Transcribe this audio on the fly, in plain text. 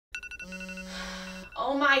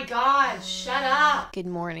my god, shut up! Good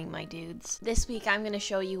morning, my dudes. This week I'm gonna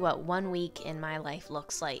show you what 1 week in my life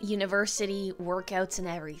looks like. University, workouts, and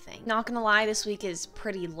everything. Not gonna lie, this week is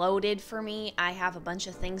pretty loaded for me. I have a bunch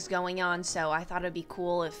of things going on, so I thought it'd be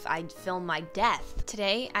cool if I'd film my death.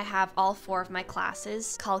 Today, I have all 4 of my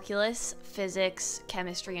classes: calculus, physics,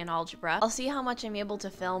 chemistry, and algebra. I'll see how much I'm able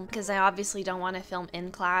to film, because I obviously don't want to film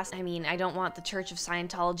in class. I mean, I don't want the Church of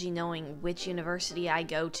Scientology knowing which university I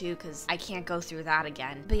go to, because I can't go through that again.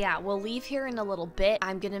 But yeah, we'll leave here in a little bit.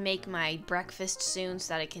 I'm gonna make my breakfast soon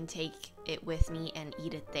so that I can take it with me and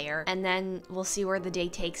eat it there, and then we'll see where the day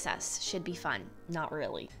takes us. Should be fun. Not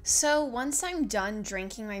really. So once I'm done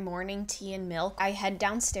drinking my morning tea and milk, I head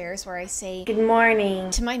downstairs where I say good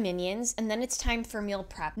morning to my minions, and then it's time for meal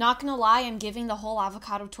prep. Not gonna lie, I'm giving the whole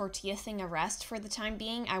avocado tortilla thing a rest for the time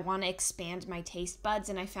being. I want to expand my taste buds,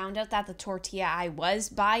 and I found out that the tortilla I was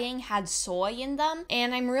buying had soy in them,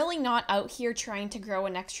 and I'm really not out here trying to grow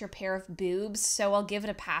an extra pair of boobs, so I'll give it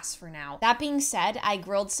a pass for now. That being said, I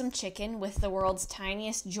grilled some chicken with the world's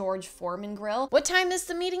tiniest George Foreman grill. What time is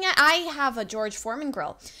the meeting at? I have a George Foreman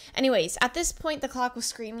grill. Anyways, at this point the clock was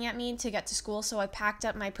screaming at me to get to school, so I packed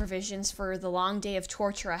up my provisions for the long day of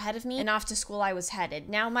torture ahead of me, and off to school I was headed.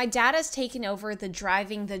 Now, my dad has taken over the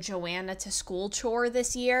driving the Joanna to school chore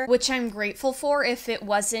this year, which I'm grateful for. If it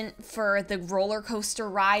wasn't for the roller coaster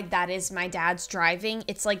ride that is my dad's driving,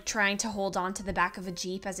 it's like trying to hold on to the back of a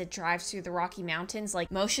Jeep as it drives through the Rocky Mountains,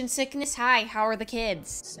 like motion sickness. Hi, how are the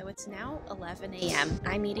kids? So it's now 11 a.m.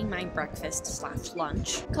 I'm eating my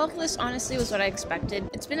breakfast/lunch. Calculus honestly was what I expected.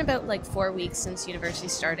 It's been about like 4 weeks since university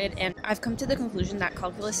started, and I've come to the conclusion that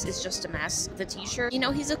calculus is just a mess. The teacher, you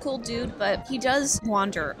know, he's a cool dude, but he does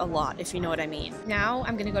wander a lot, if you know what I mean. Now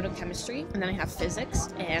I'm gonna go to chemistry, and then I have physics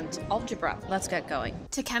and algebra. Let's get going.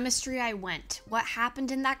 To chemistry I went. What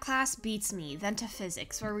happened in that class beats me. Then to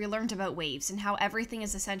physics, where we learned about waves and how everything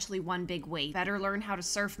is essentially one big wave. Better learn how to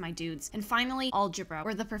surf, my dudes. And finally, algebra,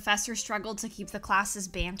 where the professor struggled to keep the class's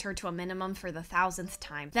banter to a minimum for the 1000th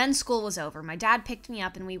time. Then school was over. My dad picked me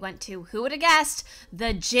up and we went to, who would have guessed,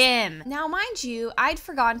 the gym. Now, mind you, I'd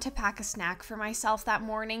forgotten to pack a snack for myself that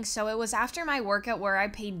morning, so it was after my workout where I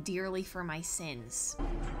paid dearly for my sins.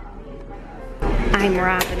 I'm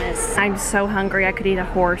ravenous. I'm so hungry I could eat a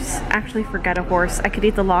horse. Actually, forget a horse. I could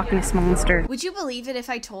eat the Loch Ness Monster. Would you believe it if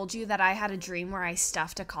I told you that I had a dream where I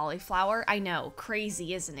stuffed a cauliflower? I know,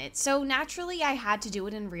 crazy, isn't it? So naturally, I had to do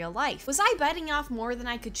it in real life. Was I biting off more than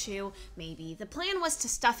I could chew? Maybe. The plan was to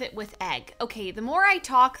stuff it with egg. Okay, the more I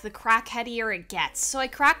talk, the crackheadier it gets. So I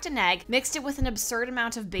cracked an egg, mixed it with an absurd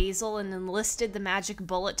amount of basil, and enlisted the magic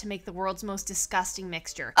bullet to make the world's most disgusting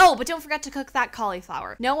mixture. Oh, but don't forget to cook that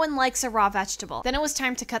cauliflower. No one likes a raw vegetable. Then it was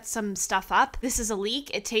time to cut some stuff up. This is a leek.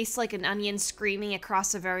 It tastes like an onion screaming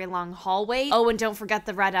across a very long hallway. Oh, and don't forget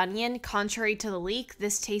the red onion. Contrary to the leek,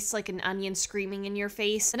 this tastes like an onion screaming in your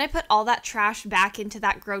face. Then I put all that trash back into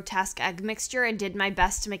that grotesque egg mixture and did my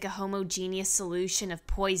best to make a homogeneous solution of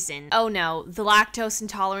poison. Oh no, the lactose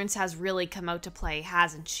intolerance has really come out to play,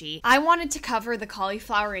 hasn't she? I wanted to cover the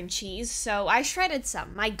cauliflower in cheese, so I shredded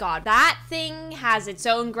some. My god, that thing has its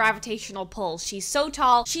own gravitational pull. She's so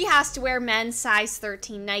tall, she has to wear men's size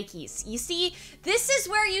 13 Nikes. You see, this is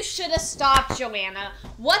where you should have stopped, Joanna.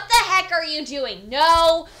 What the heck are you doing?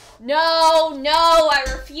 No, no, no, I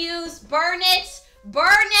refuse. Burn it. Burn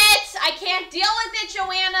it. I can't deal with it,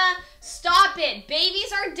 Joanna. Stop it.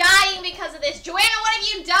 Babies are dying because of this. Joanna, what have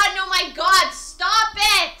you done? Oh my god, stop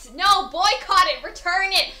it. No, boycott it.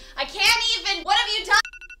 Return it. I can't even. What have you done?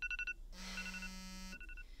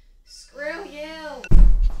 Screw you.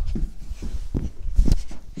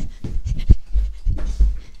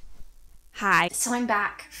 Hi. So I'm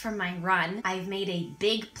back from my run. I've made a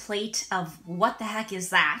big plate of what the heck is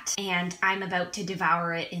that, and I'm about to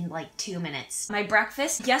devour it in like 2 minutes. My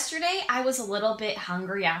breakfast. Yesterday, I was a little bit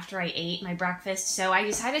hungry after I ate my breakfast, so I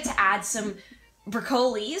decided to add some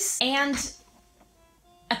broccolis and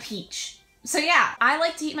a peach. So yeah, I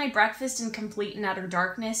like to eat my breakfast in complete and utter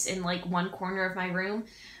darkness in like one corner of my room.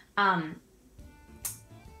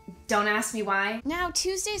 Don't ask me why. Now,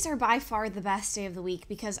 Tuesdays are by far the best day of the week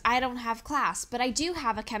because I don't have class, but I do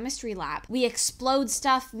have a chemistry lab. We explode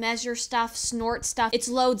stuff, measure stuff, snort stuff. It's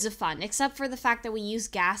loads of fun, except for the fact that we use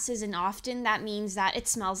gases, and often that means that it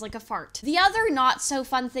smells like a fart. The other not so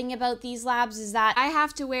fun thing about these labs is that I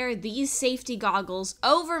have to wear these safety goggles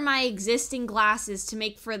over my existing glasses to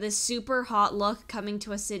make for this super hot look coming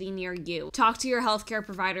to a city near you. Talk to your healthcare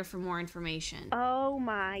provider for more information. Oh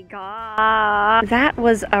my god. That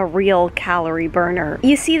was a real calorie burner.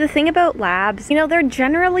 You see, the thing about labs, you know, they're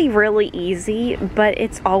generally really easy, but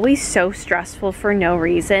it's always so stressful for no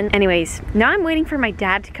reason. Anyways, now I'm waiting for my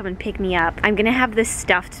dad to come and pick me up. I'm gonna have this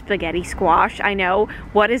stuffed spaghetti squash. I know,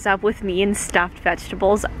 what is up with me and stuffed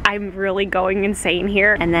vegetables? I'm really going insane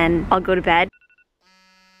here. And then I'll go to bed.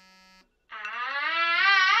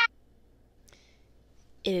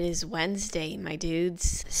 It is Wednesday, my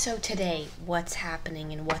dudes. So today, what's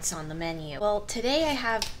happening and what's on the menu? Well, today I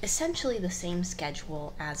have essentially the same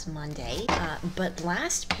schedule as Monday, but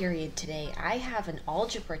last period today, I have an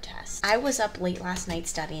algebra test. I was up late last night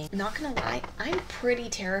studying. Not gonna lie, I'm pretty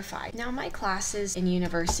terrified. Now, my classes in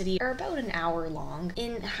university are about an hour long.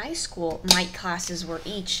 In high school, my classes were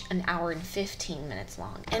each an hour and 15 minutes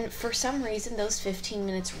long. And for some reason, those 15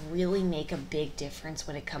 minutes really make a big difference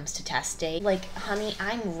when it comes to test day. Like, honey,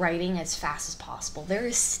 I'm writing as fast as possible. There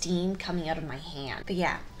is steam coming out of my hand. But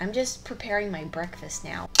yeah, I'm just preparing my breakfast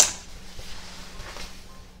now.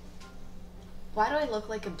 Why do I look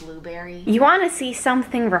like a blueberry? You want to see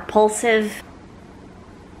something repulsive?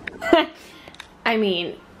 I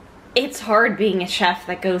mean, it's hard being a chef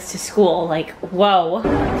that goes to school. Like, whoa.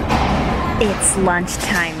 It's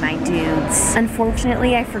lunchtime, my dudes.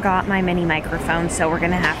 Unfortunately, I forgot my mini microphone, so we're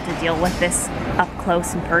gonna have to deal with this up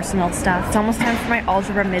close and personal stuff. It's almost time for my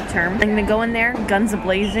algebra midterm. I'm gonna go in there, guns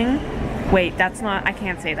a-blazing. Wait, that's not, I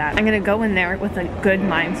can't say that. I'm gonna go in there with a good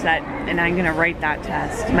mindset, and I'm gonna write that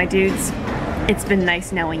test. My dudes, it's been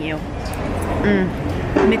nice knowing you.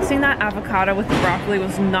 Mixing that avocado with the broccoli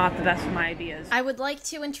was not the best of my ideas. I would like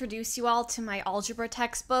to introduce you all to my algebra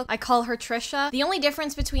textbook. I call her Trisha. The only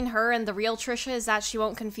difference between her and the real Trisha is that she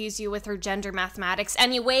won't confuse you with her gender mathematics.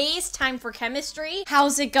 Anyways, time for chemistry.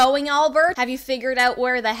 How's it going, Albert? Have you figured out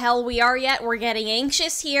where the hell we are yet? We're getting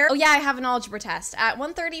anxious here. Oh yeah, I have an algebra test. At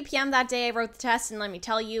 1:30 p.m. that day, I wrote the test, and let me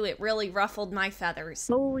tell you, it really ruffled my feathers.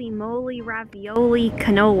 Holy moly, ravioli,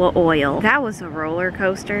 canola oil. That was a roller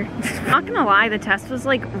coaster. Not gonna lie, the test was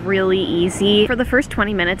like really easy. For the first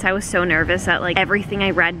 20 minutes, I was so nervous that like everything I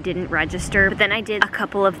read didn't register, but then I did a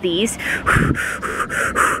couple of these.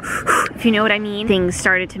 If you know what I mean, things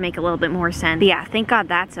started to make a little bit more sense. But yeah, thank God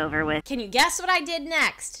that's over with. Can you guess what I did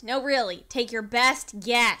next? No, really. Take your best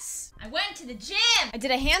guess. I went to the gym! I did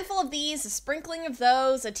a handful of these, a sprinkling of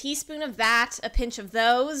those, a teaspoon of that, a pinch of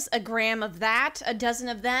those, a gram of that, a dozen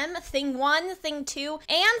of them, thing 1, thing 2,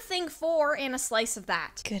 and thing 4, and a slice of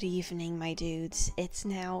that. Good evening, my dudes. It's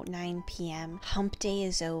now 9 p.m. Hump day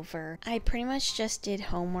is over. I pretty much just did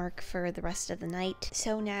homework for the rest of the night,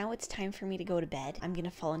 so now it's time for me to go to bed. I'm gonna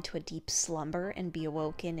fall into a deep slumber and be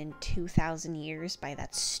awoken in 2,000 years by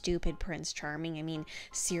that stupid Prince Charming. I mean,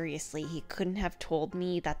 seriously, he couldn't have told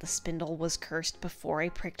me that the spindle was cursed before I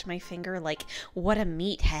pricked my finger. Like, what a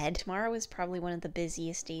meathead. Tomorrow is probably one of the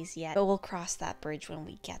busiest days yet, but we'll cross that bridge when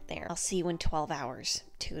we get there. I'll see you in 12 hours.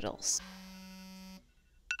 Toodles.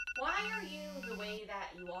 Why are you the way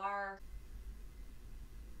that you are?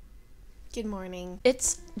 Good morning.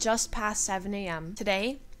 It's just past 7 a.m.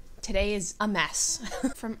 Today is a mess.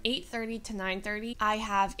 From 8:30 to 9:30, I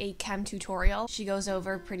have a chem tutorial. She goes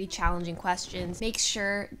over pretty challenging questions, makes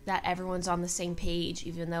sure that everyone's on the same page,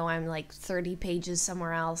 even though I'm like 30 pages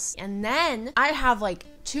somewhere else. And then I have like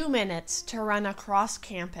 2 minutes to run across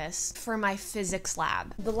campus for my physics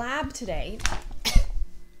lab. The lab today,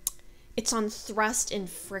 it's on thrust and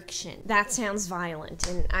friction. That sounds violent,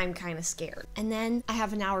 and I'm kind of scared. And then I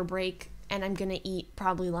have an hour break, and I'm gonna eat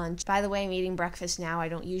probably lunch. By the way, I'm eating breakfast now. I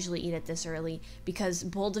don't usually eat it this early because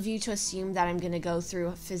bold of you to assume that I'm gonna go through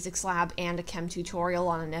a physics lab and a chem tutorial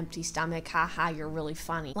on an empty stomach. Haha, you're really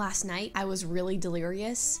funny. Last night, I was really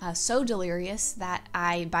delirious. So delirious that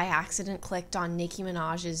I, by accident, clicked on Nicki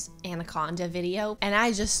Minaj's Anaconda video, and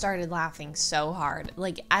I just started laughing so hard.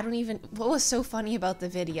 Like, what was so funny about the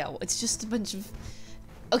video? It's just a bunch of...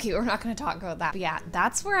 Okay, we're not going to talk about that. But yeah,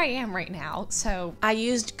 that's where I am right now. So I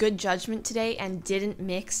used good judgment today and didn't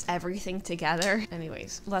mix everything together.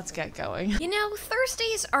 Anyways, let's get going. You know,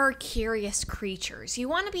 Thursdays are curious creatures. You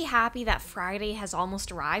want to be happy that Friday has almost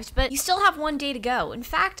arrived, but you still have one day to go. In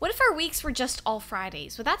fact, what if our weeks were just all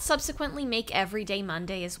Fridays? Would that subsequently make every day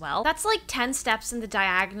Monday as well? That's like 10 steps in the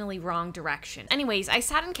diagonally wrong direction. Anyways, I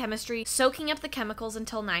sat in chemistry, soaking up the chemicals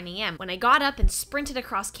until 9 a.m. when I got up and sprinted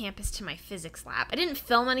across campus to my physics lab. I didn't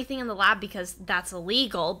film anything in the lab because that's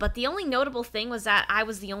illegal, but the only notable thing was that I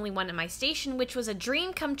was the only one at my station, which was a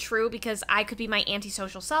dream come true because I could be my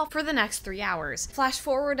antisocial self for the next 3 hours. Flash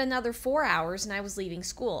forward another 4 hours and I was leaving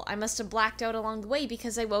school. I must have blacked out along the way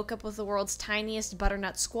because I woke up with the world's tiniest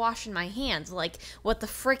butternut squash in my hands. Like, what the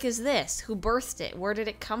frick is this? Who birthed it? Where did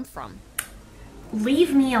it come from?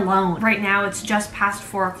 Leave me alone. Right now it's just past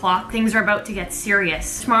 4 o'clock. Things are about to get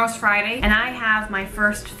serious. Tomorrow's Friday and I have my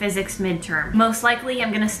first physics midterm. Most likely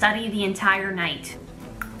I'm gonna study the entire night.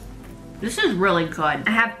 This is really good.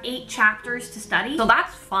 I have 8 chapters to study, so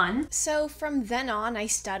that's fun. So from then on, I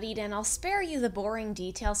studied, and I'll spare you the boring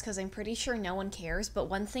details because I'm pretty sure no one cares,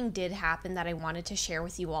 but one thing did happen that I wanted to share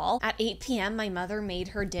with you all. At 8 p.m., my mother made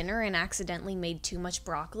her dinner and accidentally made too much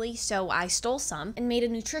broccoli, so I stole some and made a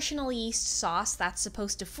nutritional yeast sauce that's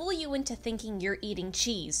supposed to fool you into thinking you're eating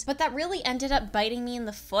cheese. But that really ended up biting me in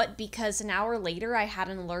the foot because an hour later, I had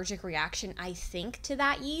an allergic reaction, I think, to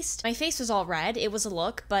that yeast. My face was all red. It was a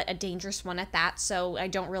look, but a dangerous one at that, so I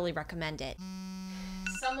don't really recommend it.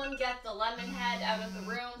 Someone get the lemon head out of the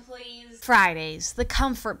room, please. Fridays, the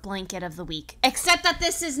comfort blanket of the week. Except that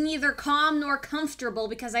this is neither calm nor comfortable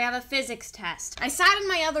because I have a physics test. I sat in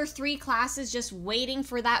my other 3 classes just waiting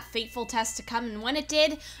for that fateful test to come, and when it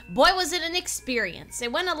did, boy was it an experience.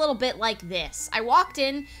 It went a little bit like this. I walked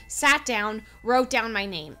in, sat down, wrote down my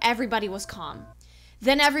name. Everybody was calm.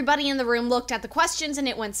 Then everybody in the room looked at the questions and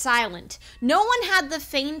it went silent. No one had the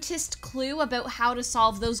faintest clue about how to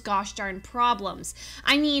solve those gosh darn problems.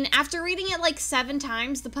 I mean, after reading it like 7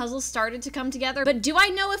 times, the puzzles started to come together, but do I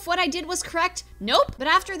know if what I did was correct? Nope. But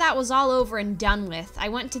after that was all over and done with, I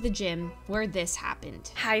went to the gym where this happened.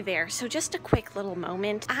 Hi there. So just a quick little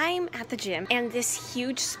moment. I'm at the gym and this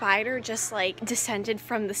huge spider just like descended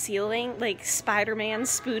from the ceiling, like Spider-Man,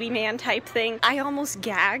 Spooty Man type thing. I almost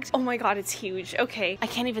gagged. Oh my god, it's huge. Okay. I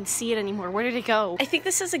can't even see it anymore. Where did it go? I think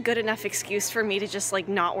this is a good enough excuse for me to just like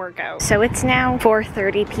not work out. So it's now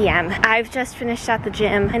 4:30 p.m. I've just finished at the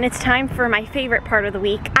gym and it's time for my favorite part of the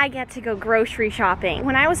week. I get to go grocery shopping.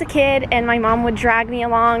 When I was a kid and my mom would drag me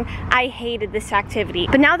along, I hated this activity.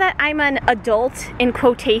 But now that I'm an adult in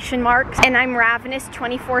quotation marks and I'm ravenous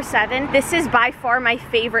 24/7, this is by far my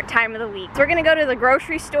favorite time of the week. So we're gonna go to the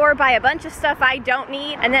grocery store, buy a bunch of stuff I don't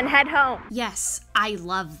need, and then head home. Yes, I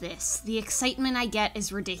love this. The excitement I get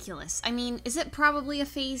is ridiculous. I mean, is it probably a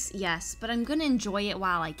phase? Yes, but I'm gonna enjoy it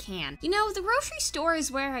while I can. You know, the grocery store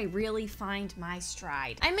is where I really find my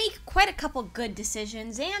stride. I make quite a couple good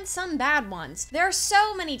decisions and some bad ones. There are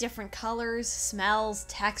so many different colors, smells,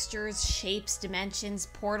 textures, shapes, dimensions,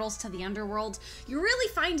 portals to the underworld. You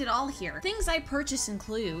really find it all here. Things I purchase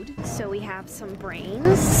include... So we have some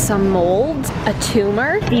brains, some mold, a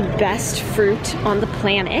tumor, the best fruit on the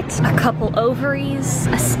planet, a couple ovaries,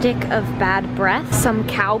 a stick of bad breath, some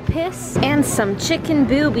cow piss, and some chicken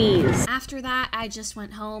boobies. After that, I just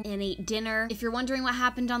went home and ate dinner. If you're wondering what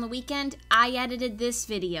happened on the weekend, I edited this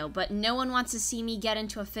video, but no one wants to see me get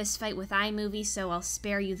into a fist fight with iMovie, so I'll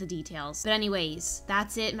spare you the details. But anyways,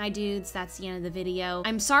 that's it, my dudes. That's the end of the video.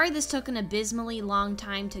 I'm sorry this took an abysmally long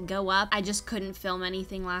time to go up. I just couldn't film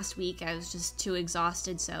anything last week. I was just too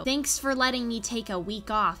exhausted, so thanks for letting me take a week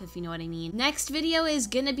off, if you know what I mean. Next video is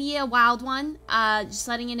gonna be a wild one. Just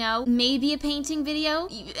letting you know. Maybe a painting video.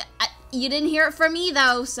 You didn't hear it from me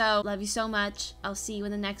though, so love you so much. I'll see you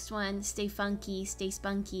in the next one. Stay funky, stay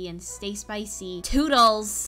spunky, and stay spicy. Toodles!